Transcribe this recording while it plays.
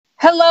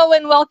Hello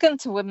and welcome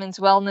to Women's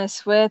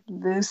Wellness with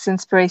Loose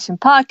Inspiration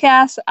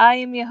Podcast. I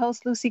am your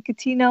host, Lucy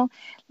Catino.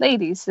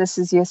 Ladies, this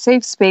is your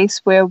safe space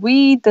where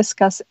we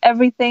discuss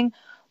everything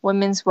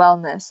women's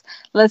wellness.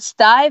 Let's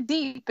dive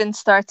deep and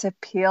start to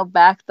peel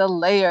back the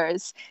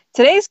layers.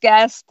 Today's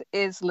guest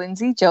is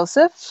Lindsay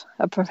Joseph,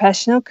 a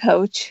professional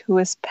coach who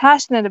is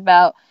passionate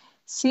about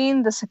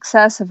seeing the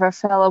success of her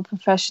fellow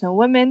professional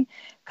women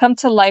come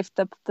to life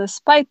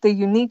despite the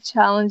unique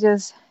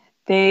challenges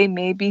they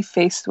may be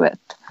faced with.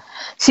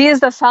 She is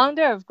the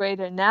founder of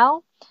Greater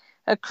Now,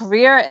 a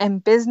career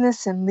and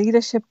business and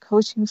leadership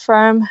coaching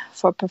firm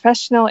for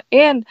professional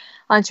and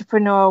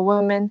entrepreneurial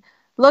women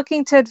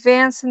looking to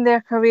advance in their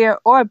career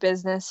or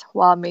business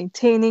while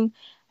maintaining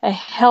a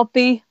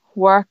healthy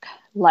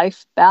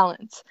work-life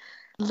balance.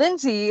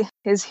 Lindsay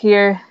is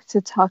here to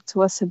talk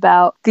to us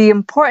about the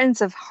importance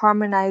of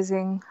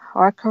harmonizing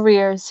our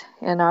careers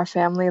and our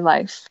family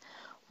life.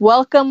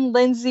 Welcome,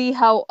 Lindsay.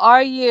 How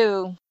are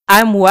you?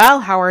 I'm well.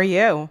 How are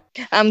you?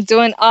 I'm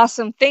doing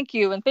awesome. Thank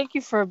you. And thank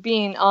you for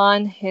being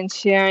on and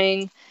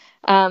sharing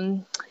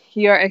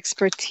your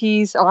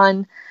expertise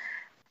on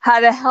how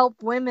to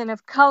help women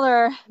of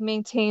color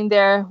maintain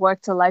their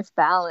work-to-life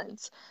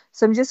balance.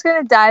 So I'm just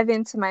going to dive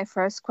into my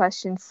first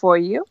question for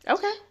you.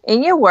 Okay.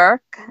 In your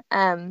work,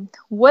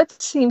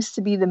 what seems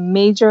to be the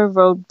major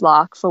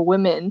roadblock for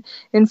women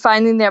in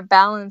finding their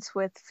balance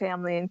with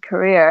family and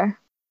career?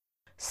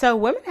 So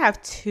women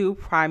have two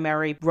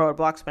primary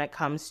roadblocks when it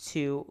comes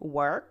to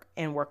work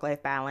and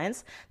work-life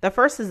balance. The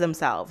first is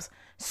themselves.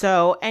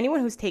 So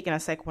anyone who's taken a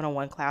Psych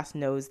 101 class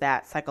knows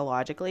that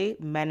psychologically,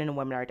 men and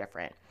women are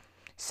different.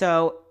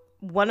 So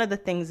one of the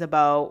things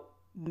about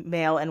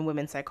male and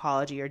women's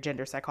psychology or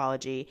gender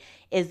psychology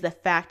is the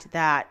fact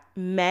that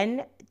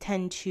men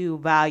tend to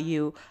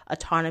value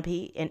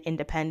autonomy and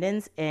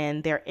independence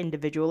and their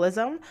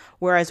individualism,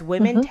 whereas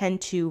women tend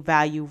to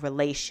value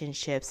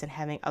relationships and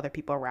having other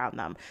people around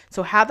them.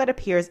 So how that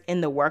appears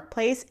in the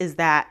workplace is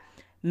that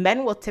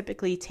men will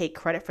typically take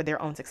credit for their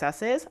own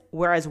successes,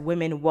 whereas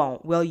women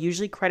won't. We'll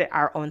usually credit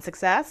our own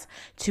success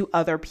to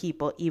other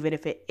people, even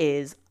if it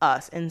is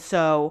us. And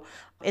so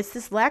it's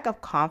this lack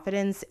of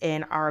confidence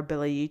in our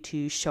ability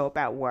to show up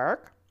at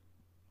work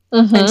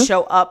and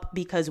show up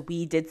because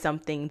we did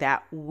something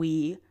that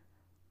we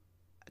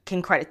can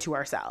credit to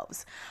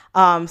ourselves.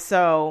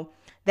 So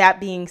that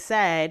being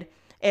said,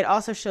 it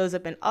also shows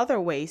up in other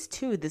ways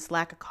too, this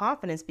lack of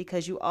confidence,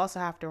 because you also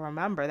have to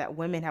remember that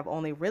women have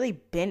only really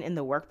been in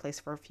the workplace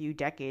for a few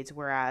decades,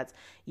 whereas,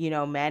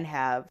 men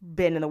have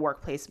been in the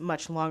workplace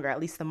much longer, at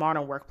least the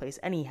modern workplace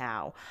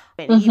anyhow.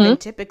 And even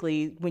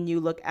typically when you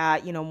look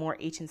at, more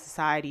ancient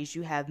societies,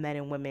 you have men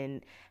and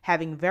women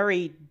having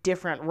very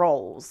different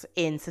roles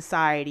in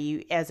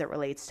society as it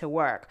relates to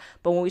work.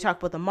 But when we talk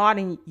about the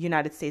modern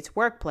United States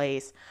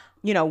workplace,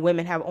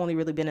 women have only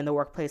really been in the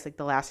workplace like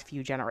the last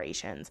few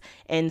generations.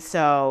 And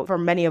so for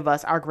many of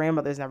us, our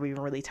grandmothers never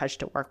even really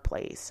touched a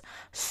workplace.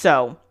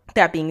 So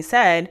that being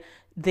said,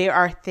 there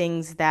are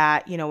things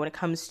that, when it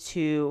comes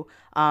to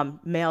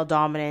male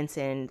dominance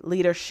and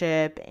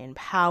leadership and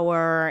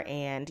power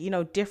and,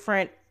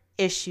 different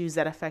issues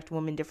that affect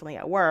women differently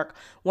at work.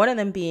 One of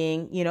them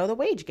being, the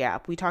wage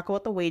gap. We talk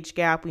about the wage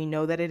gap. We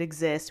know that it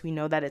exists. We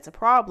know that it's a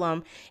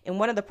problem. And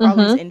one of the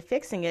problems in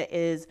fixing it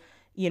is,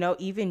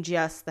 even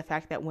just the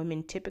fact that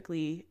women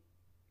typically,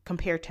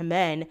 compared to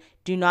men,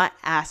 do not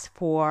ask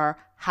for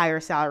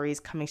higher salaries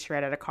coming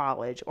straight out of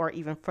college or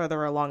even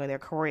further along in their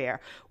career.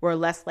 We're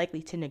less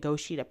likely to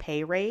negotiate a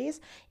pay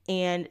raise.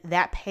 And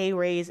that pay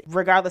raise,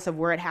 regardless of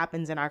where it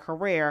happens in our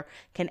career,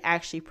 can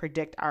actually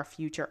predict our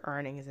future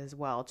earnings as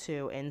well,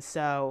 too. And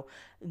so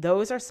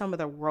those are some of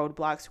the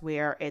roadblocks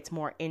where it's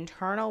more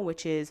internal,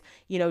 which is,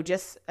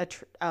 just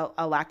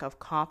a lack of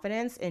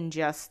confidence in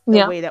just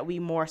the way that we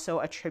more so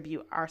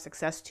attribute our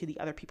success to the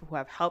other people who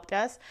have helped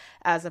us,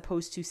 as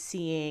opposed to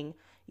seeing,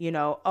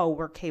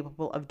 we're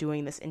capable of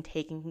doing this and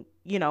taking,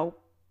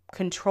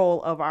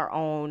 control of our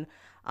own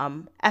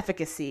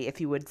efficacy,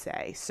 if you would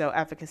say. So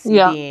efficacy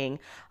being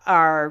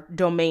our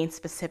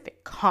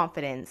domain-specific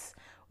confidence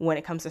when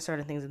it comes to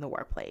certain things in the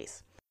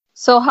workplace.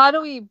 So how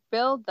do we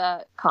build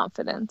that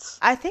confidence?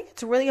 I think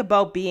it's really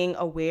about being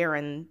aware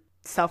and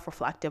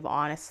self-reflective,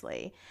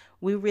 honestly.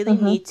 We really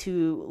need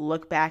to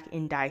look back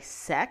and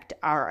dissect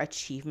our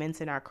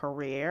achievements in our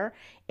career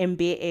and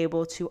be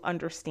able to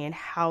understand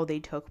how they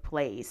took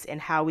place and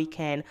how we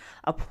can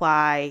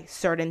apply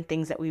certain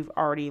things that we've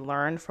already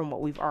learned from what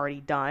we've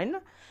already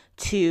done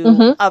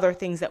to other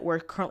things that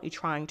we're currently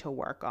trying to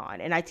work on.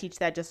 And I teach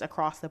that just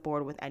across the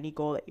board with any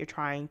goal that you're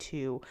trying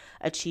to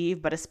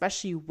achieve, but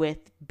especially with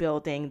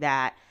building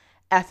that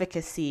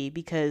efficacy,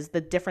 because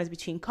the difference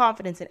between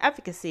confidence and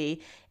efficacy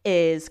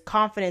is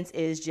confidence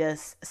is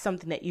just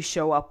something that you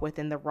show up with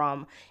in the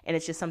room, and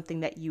it's just something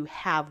that you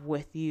have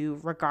with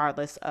you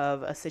regardless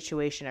of a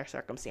situation or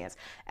circumstance.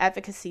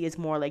 Efficacy is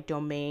more like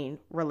domain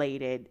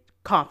related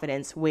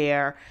confidence,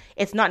 where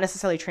it's not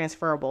necessarily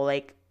transferable.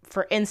 Like,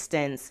 for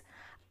instance,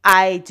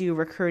 I do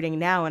recruiting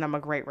now and I'm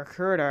a great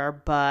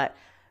recruiter, but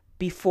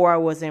before I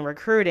was in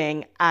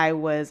recruiting, I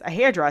was a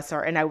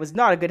hairdresser and I was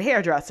not a good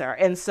hairdresser.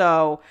 And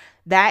so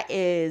that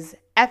is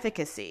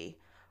efficacy.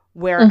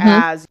 Mm-hmm.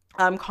 Whereas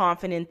I'm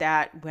confident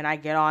that when I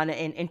get on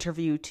an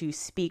interview to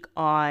speak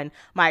on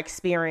my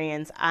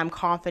experience, I'm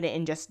confident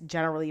in just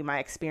generally my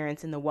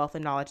experience and the wealth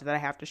of knowledge that I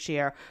have to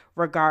share,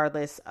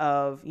 regardless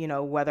of,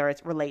 whether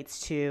it relates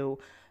to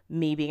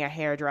me being a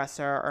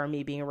hairdresser or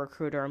me being a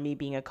recruiter or me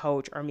being a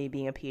coach or me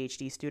being a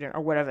PhD student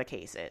or whatever the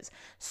case is.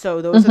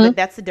 So Mm-hmm.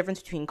 that's the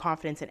difference between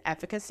confidence and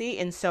efficacy.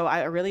 And so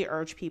I really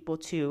urge people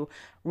to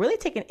really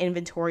take an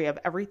inventory of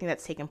everything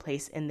that's taken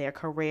place in their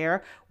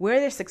career, where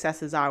their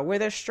successes are, where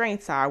their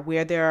strengths are,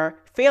 where their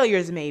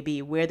failures may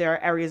be, where their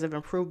areas of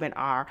improvement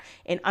are,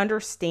 and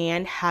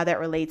understand how that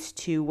relates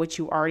to what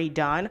you already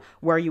done,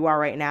 where you are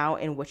right now,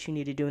 and what you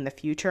need to do in the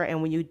future.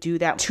 And when you do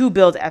that to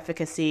build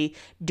efficacy,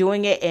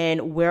 doing it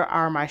in where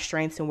are my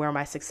strengths and where are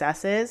my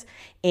successes,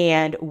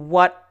 and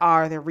what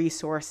are the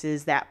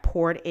resources that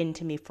poured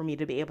into me for me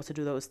to be able to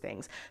do those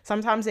things.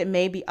 Sometimes it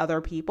may be other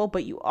people,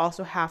 but you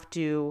also have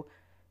to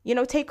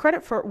take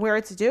credit for where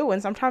it's due.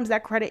 And sometimes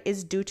that credit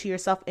is due to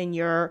yourself and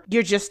you're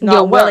just Your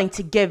not willing work.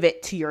 to give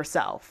it to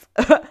yourself.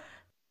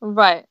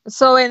 Right.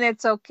 So, and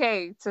it's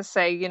okay to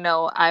say,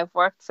 I've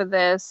worked for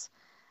this.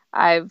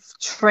 I've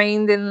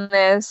trained in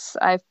this.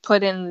 I've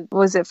put in,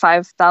 was it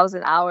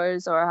 5,000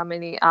 hours or how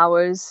many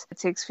hours it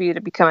takes for you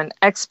to become an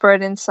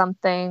expert in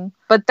something?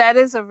 But that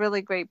is a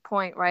really great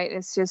point, right?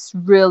 It's just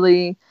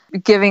really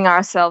giving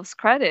ourselves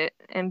credit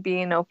and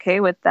being okay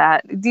with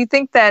that. Do you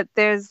think that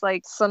there's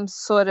like some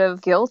sort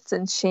of guilt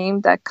and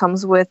shame that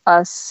comes with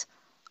us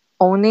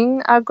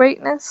owning our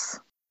greatness?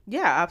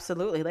 Yeah,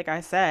 absolutely. Like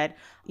I said,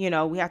 we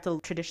have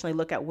to traditionally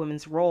look at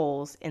women's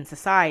roles in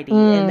society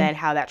and Mm, then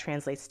how that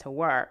translates to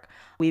work.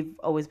 We've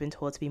always been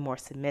told to be more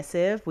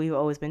submissive. We've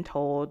always been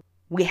told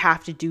we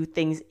have to do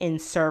things in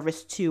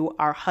service to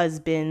our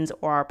husbands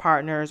or our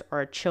partners or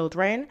our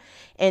children.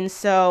 And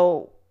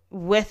so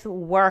with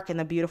work, and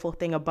the beautiful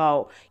thing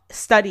about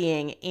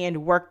studying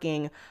and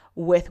working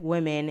with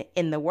women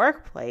in the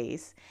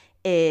workplace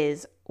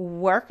is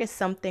work is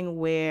something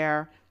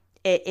where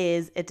it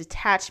is a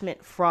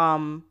detachment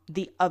from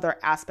the other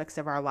aspects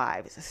of our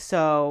lives.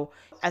 So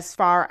as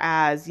far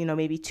as,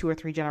 maybe 2 or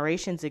 3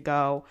 generations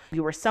ago, we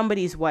were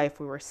somebody's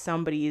wife, we were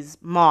somebody's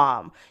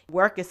mom.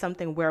 Work is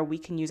something where we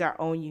can use our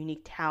own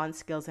unique talents,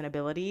 skills, and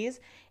abilities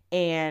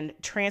and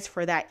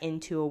transfer that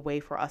into a way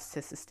for us to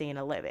sustain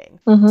a living.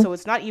 hmm. So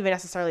it's not even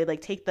necessarily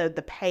like take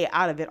the pay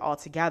out of it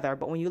altogether,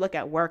 but when you look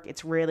at work,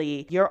 it's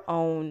really your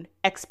own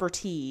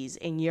expertise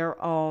and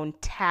your own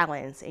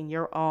talents and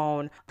your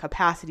own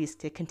capacities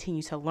to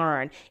continue to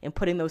learn and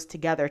putting those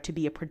together to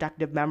be a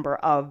productive member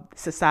of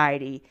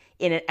society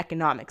in an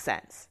economic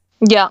sense.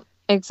 Yeah,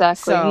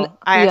 exactly. So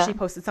I Yeah. actually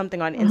posted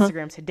something on Uh-huh.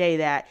 Instagram today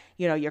that,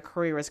 your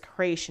career is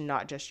creation,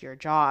 not just your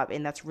job.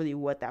 And that's really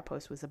what that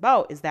post was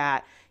about, is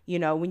that,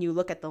 when you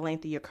look at the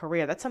length of your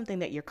career, that's something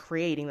that you're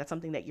creating, that's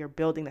something that you're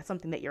building, that's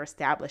something that you're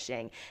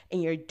establishing,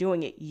 and you're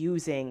doing it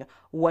using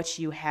what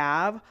you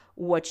have,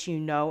 what you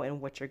know,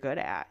 and what you're good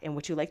at, and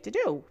what you like to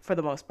do for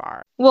the most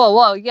part.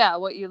 Well, yeah,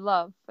 what you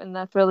love, and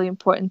that's really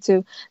important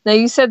too. Now,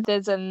 you said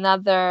there's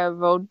another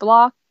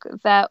roadblock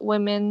that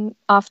women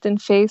often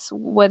face.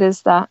 What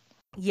is that?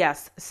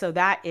 Yes, so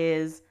that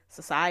is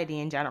society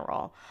in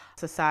general.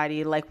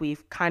 Society, like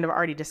we've kind of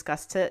already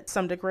discussed to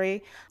some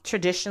degree,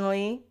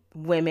 traditionally,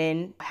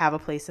 women have a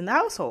place in the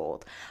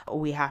household.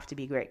 We have to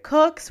be great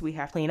cooks. We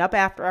have to clean up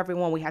after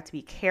everyone. We have to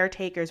be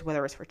caretakers,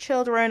 whether it's for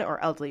children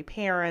or elderly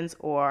parents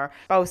or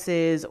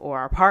spouses or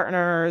our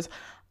partners,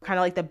 kind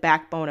of like the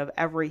backbone of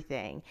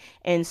everything.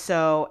 And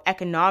so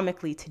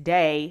economically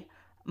today,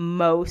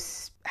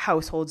 most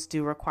households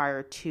do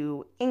require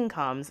two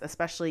incomes,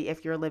 especially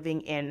if you're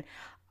living in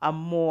a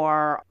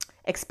more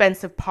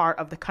expensive part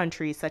of the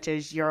country, such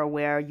as you're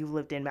aware, you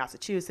lived in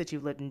Massachusetts, you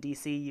lived in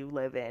DC, you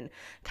live in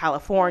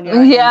California.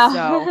 And so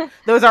Yeah,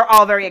 those are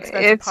all very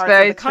expensive it's parts of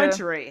very the true.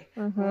 country.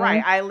 Hmm.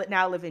 Right.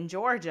 Now live in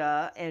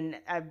Georgia and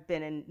I've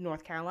been in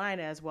North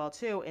Carolina as well,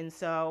 too. And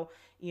so,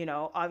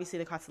 obviously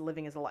the cost of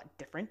living is a lot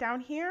different down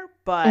here,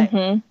 but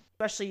Hmm.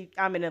 especially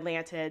I'm in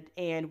Atlanta,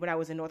 and when I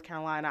was in North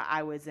Carolina,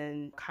 I was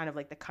in kind of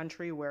like the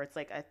country where it's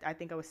like I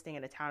think I was staying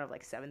in a town of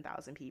like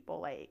 7,000 people.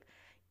 Like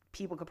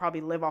people could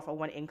probably live off of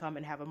one income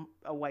and have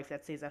a wife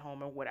that stays at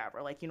home or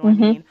whatever. Like, you know what I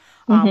Hmm. mean?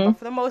 Hmm. But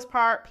for the most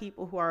part,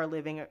 people who are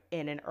living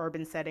in an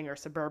urban setting or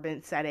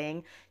suburban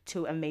setting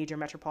to a major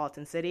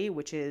metropolitan city,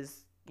 which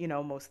is,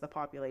 most of the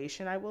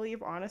population, I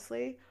believe,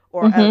 honestly,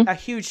 or Hmm. a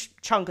huge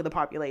chunk of the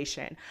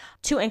population,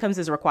 two incomes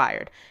is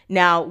required.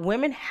 Now,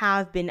 women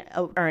have been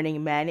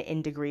earning men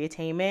in degree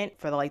attainment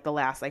for the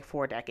last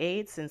 4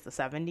 decades since the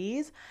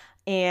 70s.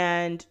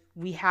 And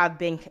we have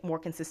been more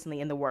consistently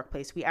in the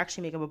workplace. We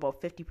actually make up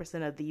about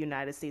 50% of the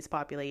United States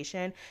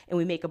population, and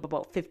we make up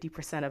about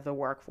 50% of the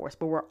workforce,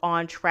 but we're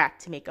on track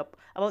to make up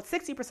about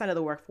 60% of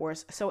the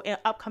workforce. So in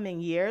upcoming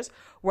years,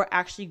 we're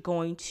actually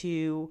going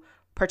to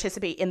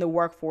participate in the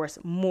workforce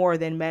more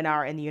than men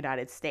are in the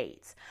United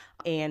States.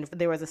 And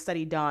there was a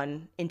study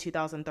done in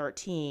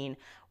 2013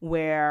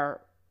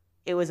 where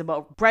it was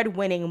about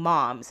breadwinning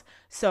moms.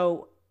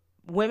 So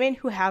women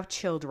who have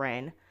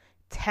children,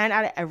 10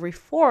 out of every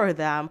 4 of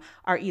them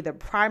are either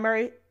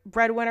primary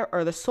breadwinner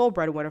or the sole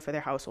breadwinner for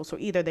their household. So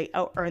either they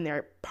out earn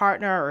their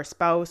partner or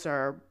spouse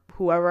or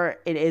whoever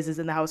it is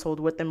in the household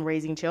with them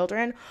raising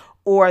children,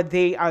 or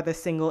they are the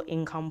single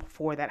income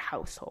for that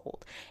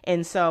household.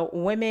 And so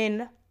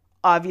women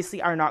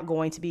obviously are not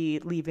going to be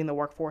leaving the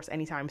workforce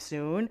anytime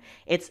soon.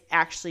 It's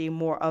actually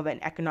more of an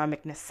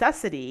economic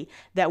necessity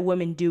that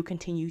women do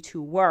continue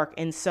to work.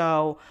 And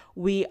so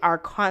we are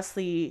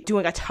constantly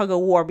doing a tug of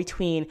war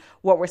between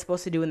what we're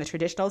supposed to do in the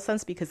traditional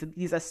sense, because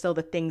these are still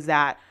the things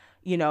that,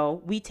 you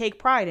know, we take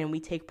pride in.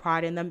 We take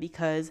pride in them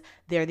because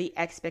they're the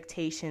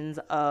expectations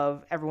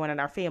of everyone in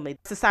our family.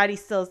 Society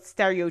still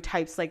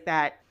stereotypes like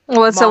that.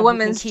 Well, it's a Mom who can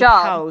woman's keep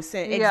job. house.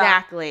 And Yeah.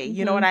 exactly.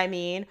 You know what I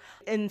mean?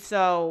 And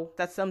so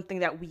that's something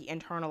that we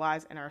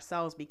internalize in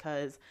ourselves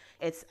because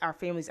it's our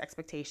family's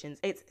expectations.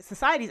 It's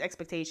society's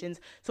expectations.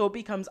 So it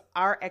becomes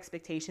our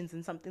expectations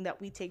and something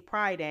that we take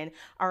pride in,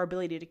 our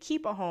ability to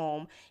keep a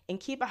home and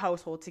keep a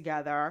household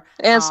together.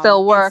 And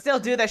still work. And still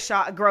do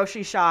the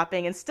grocery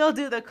shopping and still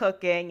do the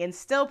cooking and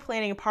still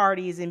planning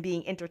parties and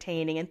being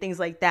entertaining and things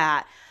like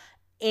that.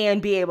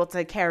 And be able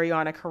to carry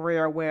on a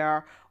career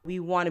where we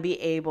want to be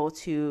able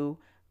to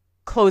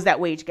close that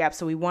wage gap.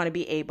 So we want to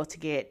be able to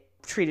get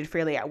treated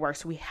fairly at work.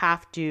 So we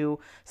have to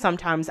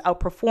sometimes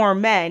outperform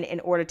men in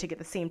order to get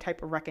the same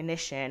type of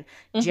recognition.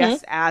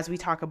 Just as we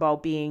talk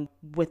about being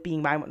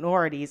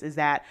minorities, is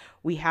that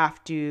we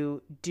have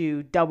to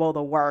do double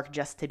the work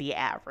just to be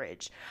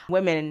average.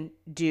 Women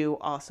do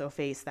also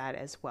face that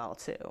as well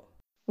too.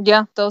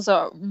 Yeah, those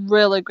are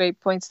really great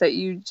points that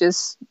you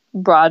just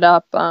brought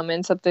up,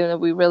 and something that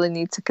we really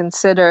need to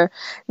consider.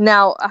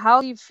 Now,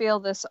 how do you feel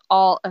this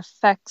all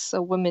affects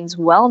a women's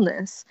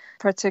wellness,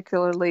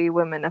 particularly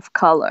women of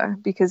color?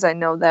 Because I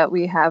know that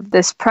we have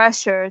this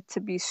pressure to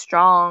be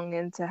strong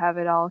and to have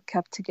it all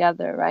kept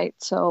together, right?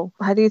 So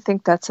how do you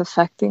think that's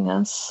affecting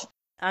us?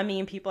 I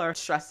mean, people are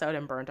stressed out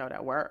and burnt out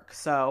at work.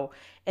 So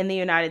in the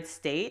United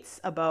States,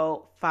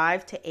 about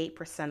 5 to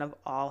 8% of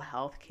all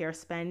healthcare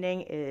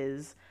spending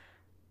is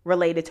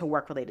related to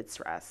work-related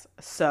stress.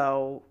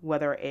 So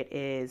whether it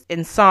is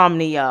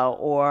insomnia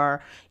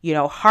or, you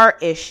know,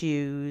 heart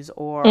issues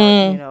or,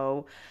 you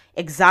know,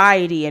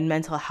 anxiety and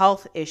mental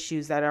health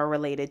issues that are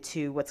related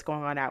to what's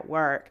going on at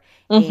work.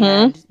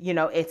 And, you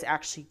know, it's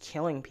actually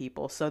killing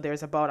people. So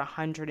there's about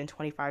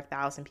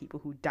 125,000 people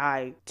who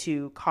die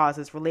to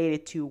causes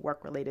related to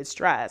work-related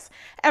stress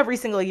every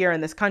single year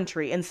in this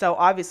country. And so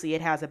obviously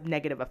it has a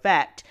negative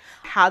effect.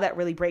 How that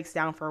really breaks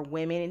down for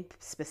women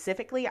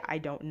specifically, I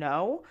don't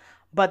know.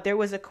 But there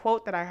was a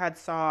quote that I had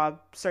saw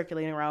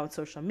circulating around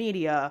social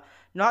media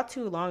not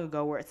too long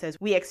ago where it says,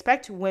 we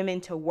expect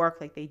women to work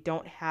like they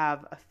don't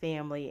have a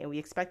family, and we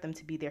expect them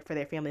to be there for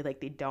their family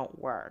like they don't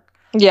work.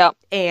 Yeah.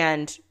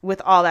 And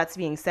with all that's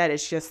being said,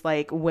 it's just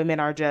like women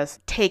are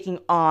just taking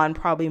on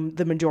probably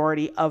the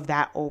majority of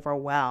that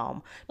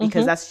overwhelm,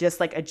 because that's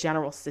just like a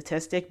general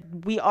statistic.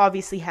 We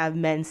obviously have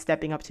men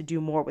stepping up to do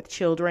more with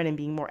children and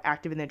being more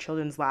active in their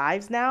children's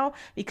lives now,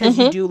 because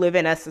you do live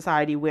in a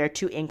society where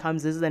 2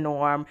 incomes is the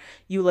norm.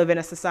 You live in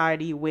a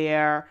society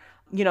where,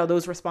 you know,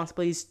 those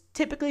responsibilities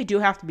typically do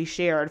have to be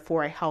shared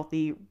for a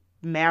healthy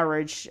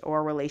marriage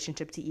or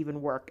relationship to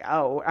even work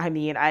out. I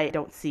mean, I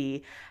don't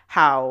see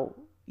how,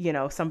 you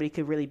know, somebody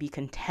could really be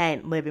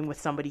content living with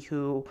somebody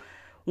who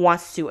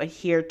wants to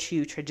adhere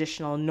to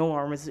traditional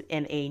norms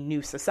in a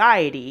new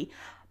society.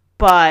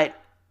 But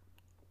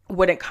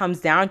when it comes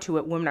down to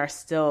it, women are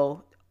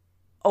still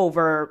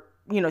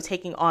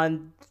taking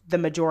on the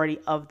majority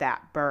of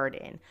that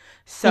burden.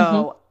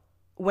 So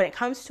when it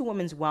comes to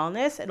women's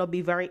wellness, it'll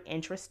be very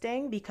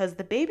interesting because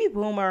the baby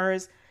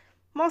boomers,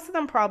 most of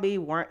them probably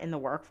weren't in the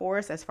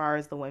workforce as far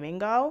as the women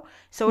go.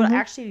 So it'll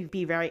actually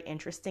be very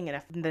interesting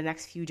in the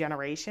next few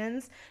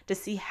generations to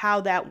see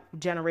how that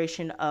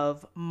generation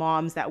of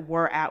moms that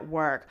were at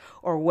work,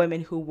 or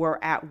women who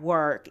were at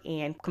work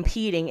and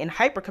competing and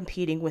hyper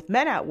competing with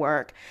men at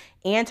work,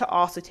 and to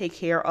also take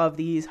care of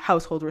these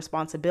household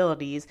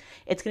responsibilities.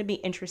 It's going to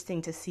be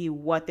interesting to see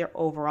what their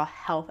overall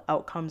health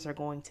outcomes are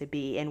going to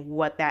be and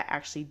what that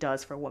actually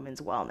does for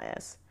women's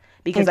wellness.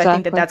 Because I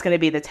think that that's going to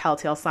be the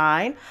telltale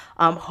sign.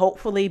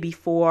 Hopefully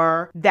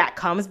before that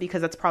comes, because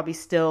that's probably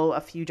still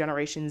a few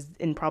generations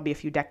and probably a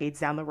few decades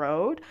down the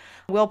road,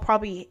 we'll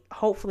probably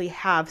hopefully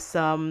have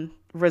some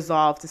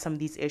resolve to some of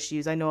these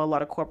issues. I know a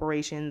lot of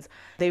corporations,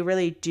 they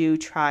really do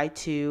try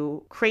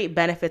to create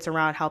benefits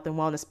around health and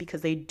wellness because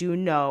they do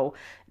know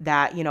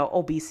that, you know,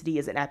 obesity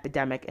is an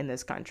epidemic in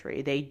this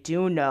country. They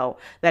do know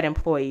that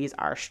employees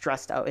are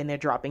stressed out and they're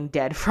dropping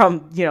dead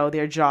from, you know,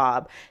 their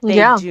job.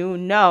 They do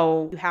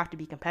know you have to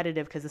be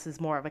competitive because this is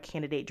more of a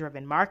candidate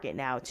driven market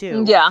now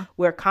too,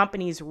 where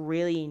companies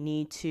really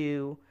need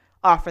to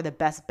offer the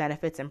best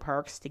benefits and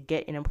perks to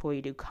get an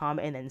employee to come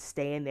and then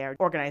stay in their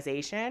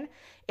organization.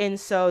 And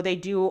so they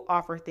do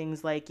offer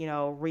things like,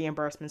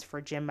 reimbursements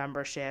for gym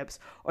memberships,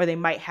 or they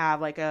might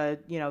have like a,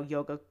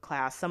 yoga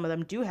class. Some of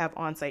them do have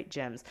on-site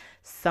gyms.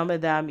 Some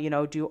of them,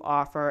 do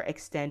offer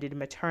extended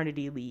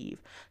maternity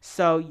leave.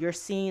 So you're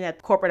seeing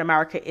that corporate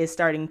America is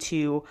starting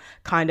to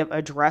kind of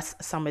address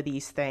some of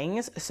these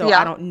things. So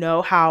I don't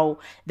know how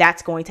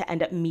that's going to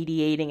end up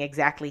mediating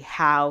exactly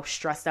how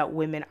stressed out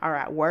women are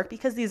at work,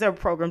 because these are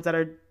programs that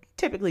are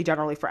typically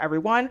generally for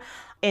everyone.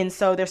 And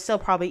so there still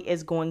probably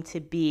is going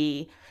to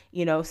be,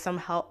 some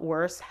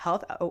worse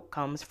health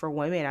outcomes for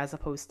women as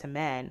opposed to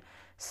men.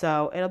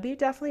 So it'll be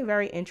definitely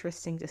very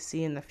interesting to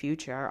see in the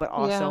future, but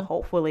also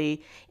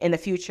hopefully in the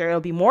future,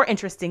 it'll be more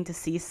interesting to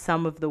see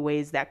some of the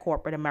ways that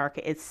corporate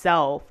America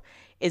itself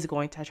is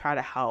going to try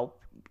to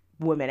help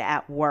women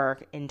at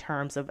work in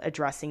terms of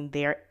addressing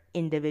their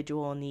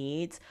individual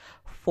needs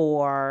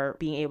for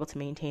being able to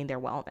maintain their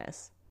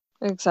wellness.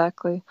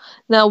 Exactly.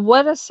 Now,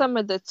 what are some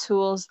of the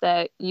tools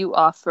that you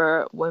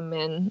offer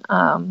women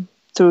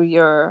through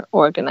your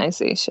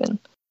organization?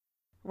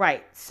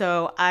 Right.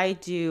 So I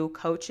do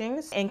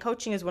coaching, and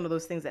coaching is one of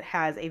those things that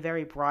has a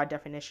very broad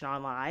definition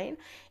online.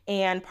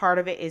 And part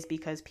of it is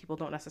because people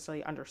don't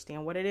necessarily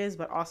understand what it is,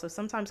 but also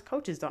sometimes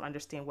coaches don't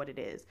understand what it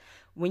is.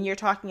 When you're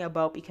talking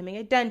about becoming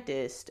a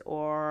dentist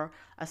or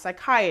a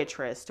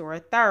psychiatrist or a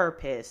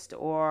therapist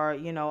or,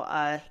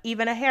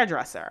 even a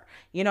hairdresser,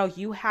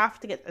 you have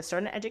to get a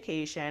certain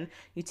education.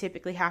 You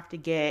typically have to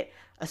get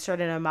a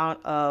certain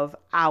amount of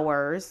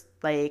hours,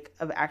 like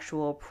of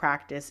actual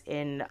practice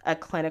in a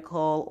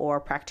clinical or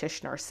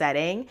practitioner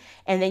setting.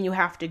 And then you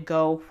have to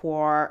go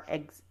for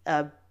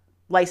a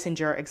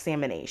licensure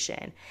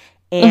examination.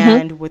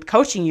 And with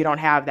coaching, you don't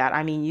have that.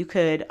 I mean, you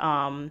could,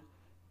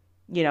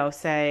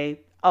 say,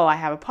 oh, I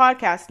have a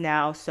podcast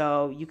now,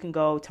 so you can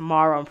go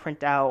tomorrow and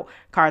print out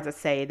cards that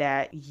say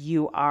that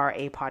you are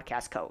a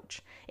podcast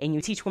coach and you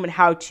teach women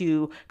how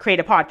to create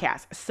a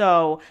podcast.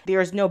 So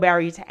there's no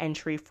barrier to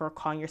entry for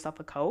calling yourself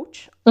a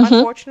coach,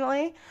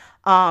 unfortunately.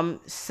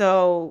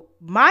 So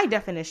my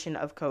definition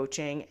of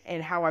coaching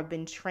and how I've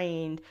been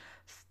trained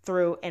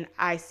through an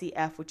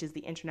ICF, which is the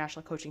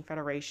International Coaching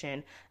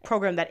Federation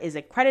program that is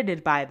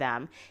accredited by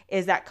them,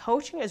 is that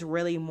coaching is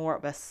really more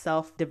of a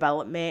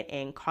self-development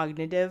and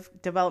cognitive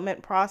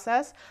development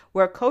process,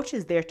 where a coach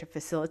is there to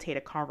facilitate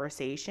a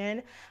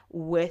conversation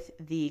with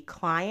the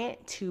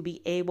client to be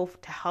able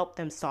to help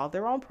them solve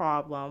their own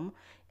problem,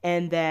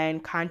 and then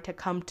kind of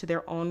come to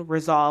their own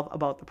resolve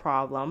about the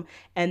problem,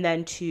 and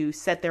then to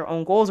set their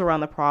own goals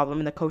around the problem.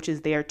 And the coach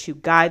is there to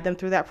guide them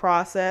through that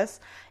process,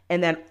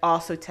 and then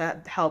also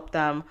to help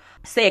them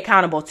stay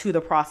accountable to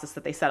the process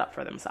that they set up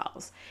for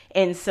themselves.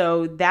 And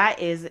so that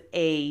is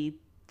a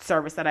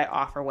service that I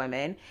offer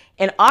women.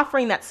 And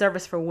offering that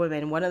service for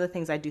women, one of the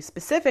things I do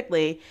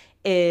specifically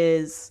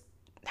is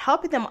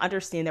helping them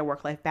understand their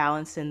work-life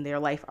balance and their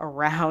life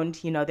around,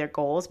 their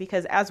goals.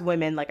 Because as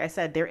women, like I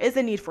said, there is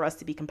a need for us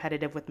to be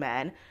competitive with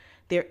men.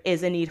 There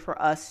is a need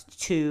for us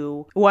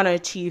to want to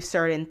achieve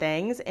certain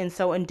things. And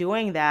so in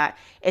doing that,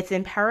 it's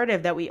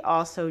imperative that we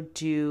also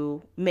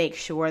do make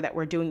sure that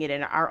we're doing it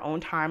in our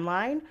own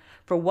timeline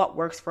for what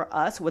works for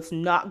us, what's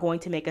not going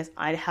to make us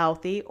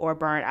unhealthy or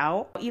burn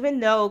out. Even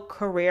though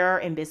career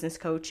and business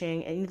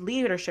coaching and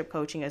leadership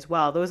coaching as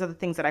well, those are the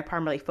things that I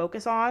primarily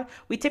focus on,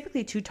 we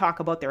typically do talk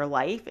about their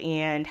life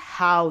and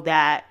how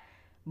that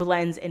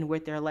blends in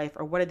with their life,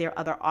 or what are their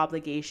other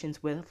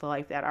obligations with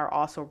life that are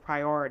also a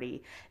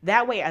priority.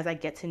 That way, as I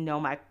get to know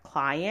my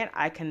client,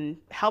 I can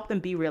help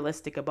them be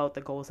realistic about the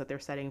goals that they're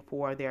setting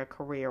for their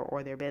career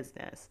or their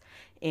business,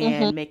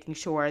 and making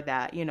sure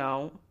that,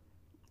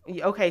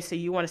 okay, so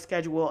you want to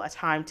schedule a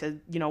time to,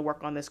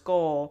 work on this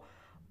goal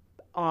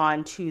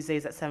on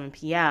Tuesdays at 7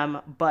 p.m.,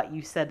 but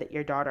you said that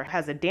your daughter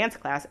has a dance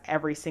class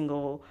every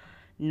single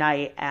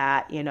night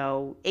at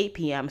 8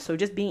 p.m. So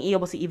just being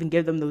able to even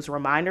give them those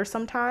reminders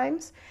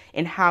sometimes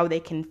and how they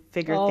can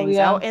figure things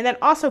out, and then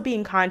also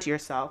being kind to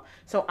yourself.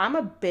 So I'm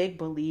a big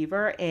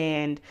believer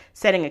in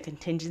setting a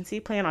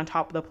contingency plan on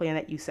top of the plan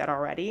that you set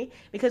already,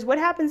 because what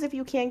happens if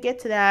you can't get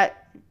to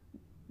that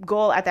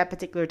goal at that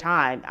particular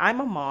time?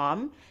 I'm a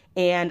mom,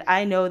 and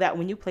I know that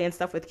when you plan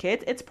stuff with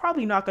kids, it's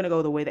probably not going to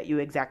go the way that you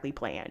exactly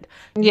planned.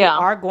 You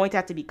are going to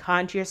have to be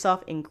kind to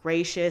yourself and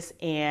gracious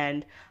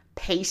and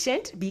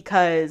patient,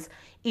 because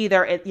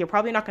either you're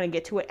probably not going to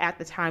get to it at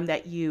the time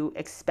that you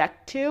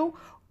expect to,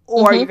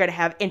 or you're going to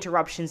have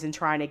interruptions in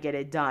trying to get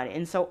it done.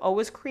 And so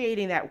always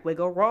creating that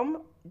wiggle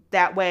room,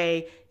 that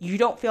way you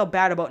don't feel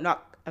bad about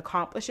not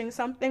accomplishing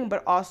something,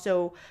 but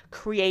also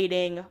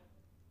creating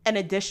an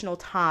additional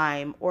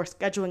time or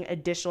scheduling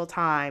additional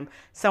time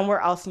somewhere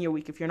else in your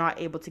week if you're not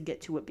able to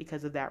get to it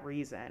because of that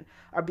reason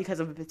or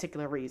because of a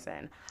particular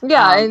reason.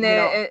 And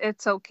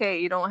it's okay.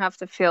 You don't have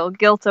to feel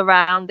guilt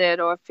around it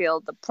or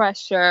feel the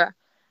pressure,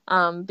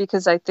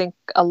 because I think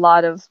a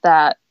lot of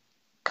that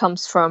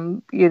comes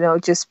from,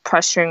 just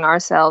pressuring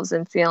ourselves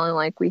and feeling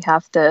like we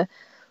have to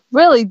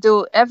really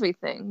do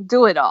everything,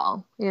 do it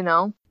all.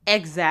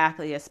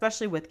 Exactly,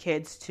 especially with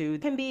kids too.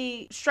 It can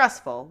be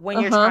stressful when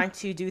you're Uh-huh. trying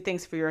to do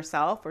things for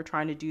yourself or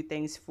trying to do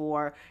things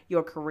for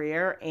your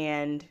career,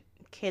 and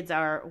kids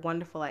are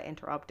wonderful at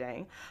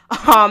interrupting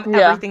Yeah.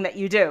 everything that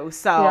you do. Yeah.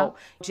 So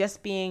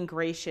just being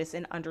gracious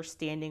and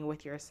understanding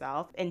with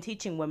yourself and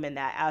teaching women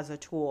that as a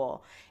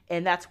tool.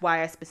 And that's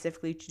why I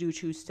specifically do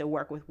choose to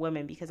work with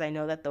women, because I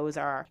know that those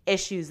are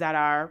issues that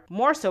are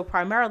more so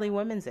primarily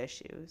women's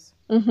issues.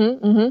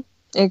 Mm-hmm.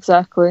 Mm-hmm.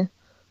 Exactly.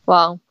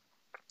 Wow.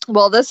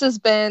 Well, this has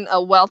been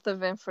a wealth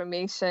of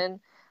information.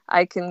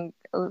 I can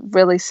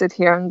really sit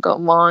here and go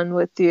on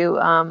with you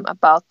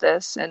about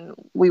this, and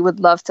we would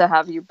love to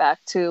have you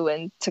back too,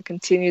 and to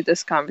continue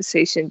this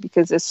conversation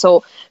because there's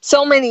so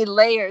many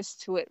layers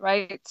to it,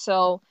 right?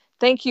 So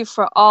thank you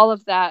for all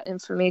of that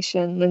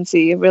information,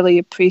 Lindsay. I really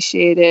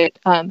appreciate it.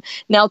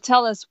 Now,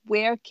 tell us,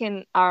 where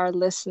can our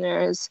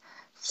listeners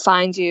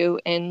find you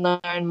and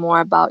learn more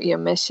about your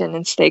mission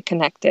and stay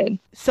connected?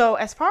 So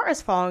as far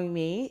as following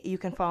me, you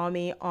can follow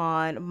me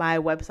on my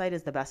website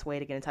is the best way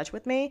to get in touch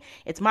with me.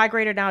 It's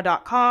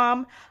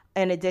mygreaternow.com.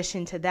 In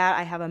addition to that,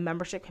 I have a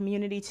membership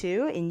community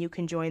too, and you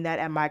can join that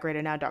at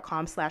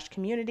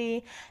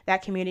mygreaternow.com/community.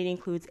 That community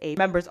includes a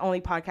members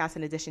only podcast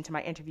in addition to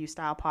my interview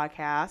style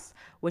podcast,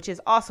 which is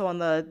also on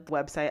the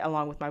website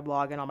along with my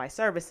blog and all my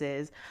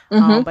services.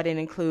 Mm-hmm. But it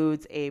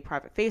includes a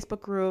private Facebook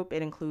group.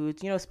 It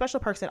includes, special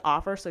perks and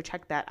offers. So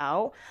check that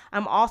out.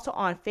 I'm also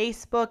on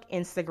Facebook,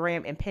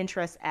 Instagram, and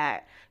Pinterest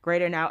at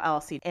Greater Now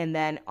LLC. And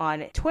then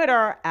on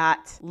Twitter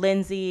at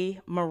Lindsay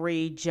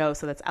Marie Jo.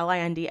 So that's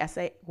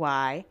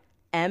LindsayMariejo.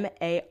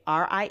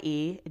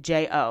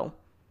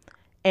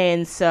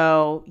 And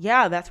so,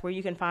 yeah, that's where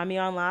you can find me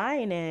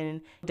online,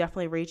 and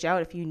definitely reach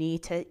out if you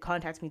need to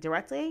contact me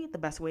directly. The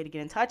best way to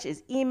get in touch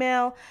is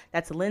email.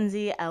 That's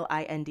Lindsay,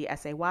 Lindsay,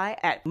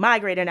 at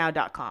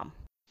mygreaternow.com.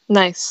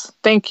 Nice.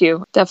 Thank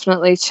you.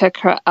 Definitely check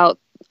her out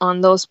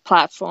on those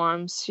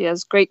platforms. She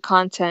has great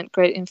content,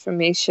 great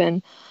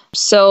information.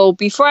 So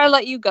before I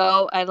let you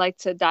go, I'd like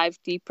to dive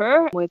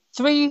deeper with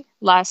 3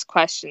 last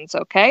questions,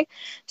 okay?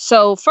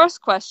 So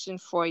first question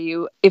for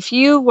you, if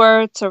you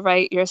were to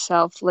write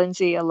yourself,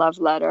 Lindsay, a love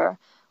letter,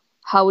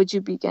 how would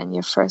you begin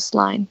your first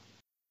line?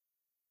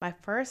 My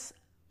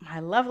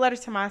love letter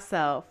to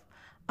myself.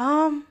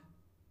 Um,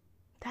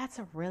 that's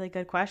a really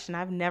good question.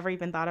 I've never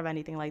even thought of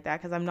anything like that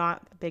because I'm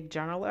not a big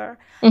journaler.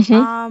 Mm-hmm.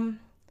 Um,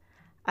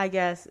 I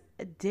guess,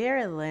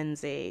 dear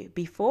Lindsay,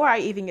 before I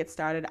even get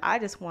started, I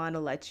just want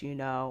to let you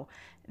know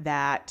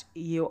that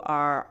you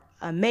are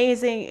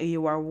amazing,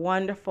 you are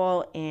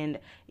wonderful, and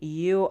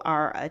you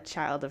are a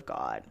child of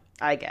God.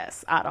 I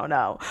guess. I don't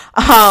know.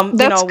 That's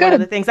One of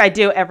the good. things I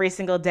do every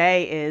single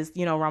day is,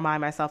 remind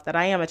myself that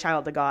I am a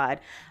child of God.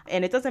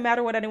 And it doesn't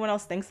matter what anyone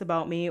else thinks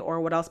about me or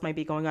what else might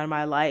be going on in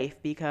my life,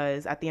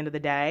 because at the end of the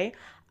day,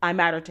 I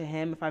matter to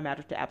Him if I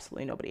matter to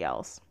absolutely nobody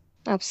else.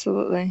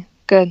 Absolutely.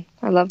 Good.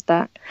 I love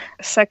that.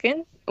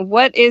 Second,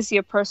 what is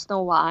your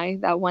personal why?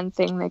 That one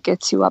thing that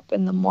gets you up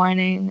in the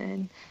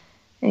morning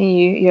and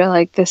you're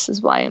like, this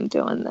is why I'm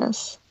doing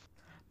this.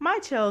 My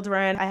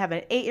children, I have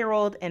an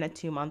 8-year-old and a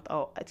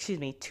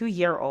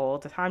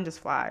 2-year-old. The time just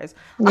flies.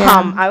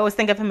 Yeah. I always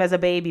think of him as a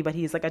baby, but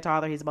he's like a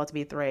toddler. He's about to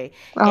be 3.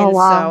 Oh, And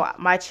wow.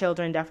 so my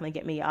children definitely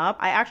get me up.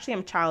 I actually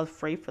am child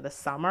free for the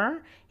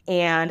summer.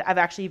 And I've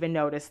actually even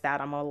noticed that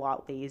I'm a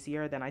lot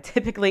lazier than I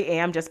typically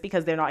am, just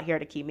because they're not here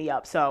to keep me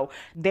up. So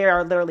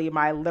they're literally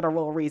my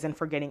literal reason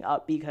for getting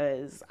up,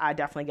 because I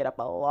definitely get up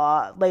a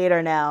lot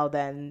later now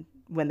than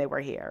when they were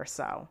here.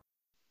 So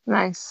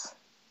Nice.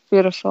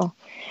 Beautiful.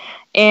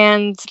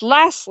 And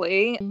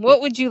lastly, what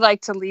would you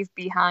like to leave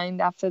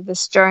behind after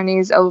this journey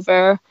is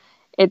over?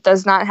 It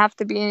does not have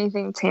to be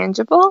anything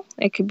tangible.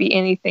 It could be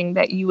anything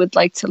that you would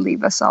like to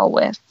leave us all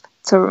with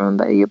to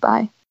remember you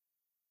by.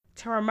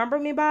 to remember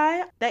me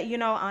by, that,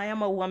 I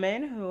am a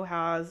woman who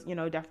has,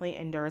 definitely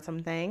endured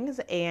some things,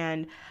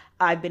 and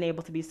I've been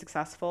able to be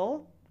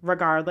successful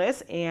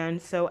regardless.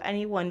 And so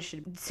anyone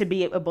should to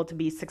be able to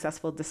be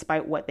successful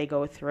despite what they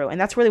go through.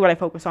 And that's really what I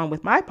focus on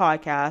with my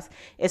podcast,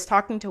 is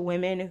talking to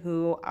women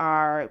who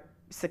are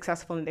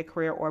successful in their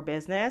career or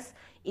business,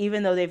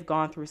 even though they've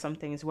gone through some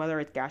things, whether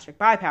it's gastric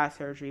bypass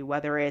surgery,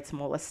 whether it's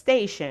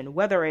molestation,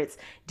 whether it's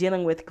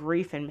dealing with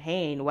grief and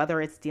pain, whether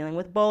it's dealing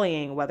with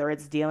bullying, whether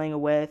it's dealing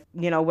with,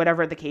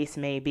 whatever the case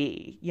may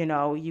be.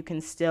 You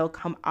can still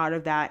come out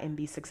of that and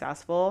be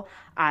successful.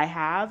 I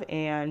have.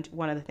 And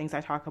one of the things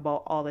I talk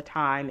about all the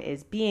time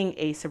is being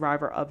a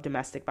survivor of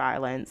domestic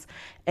violence.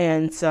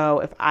 And so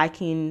if I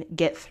can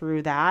get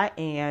through that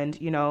and,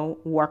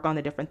 work on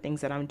the different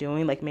things that I'm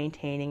doing, like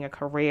maintaining a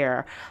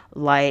career,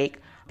 like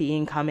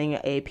becoming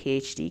a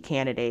PhD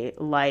candidate,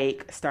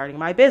 like starting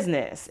my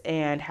business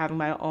and having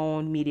my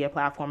own media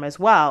platform as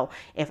well.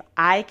 If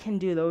I can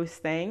do those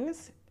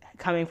things,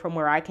 coming from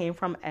where I came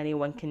from,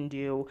 anyone can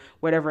do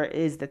whatever it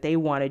is that they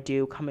want to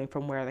do coming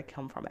from where they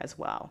come from as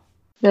well.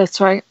 That's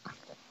right.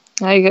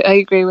 I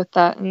agree with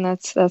that, and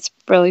that's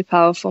really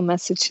powerful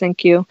message.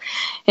 Thank you,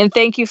 and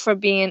thank you for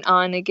being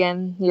on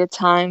again. Your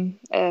time,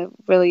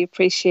 really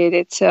appreciate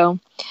it. So,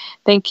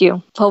 thank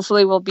you.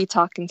 Hopefully, we'll be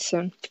talking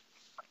soon.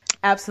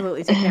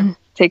 Absolutely. Take care.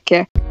 Take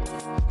care.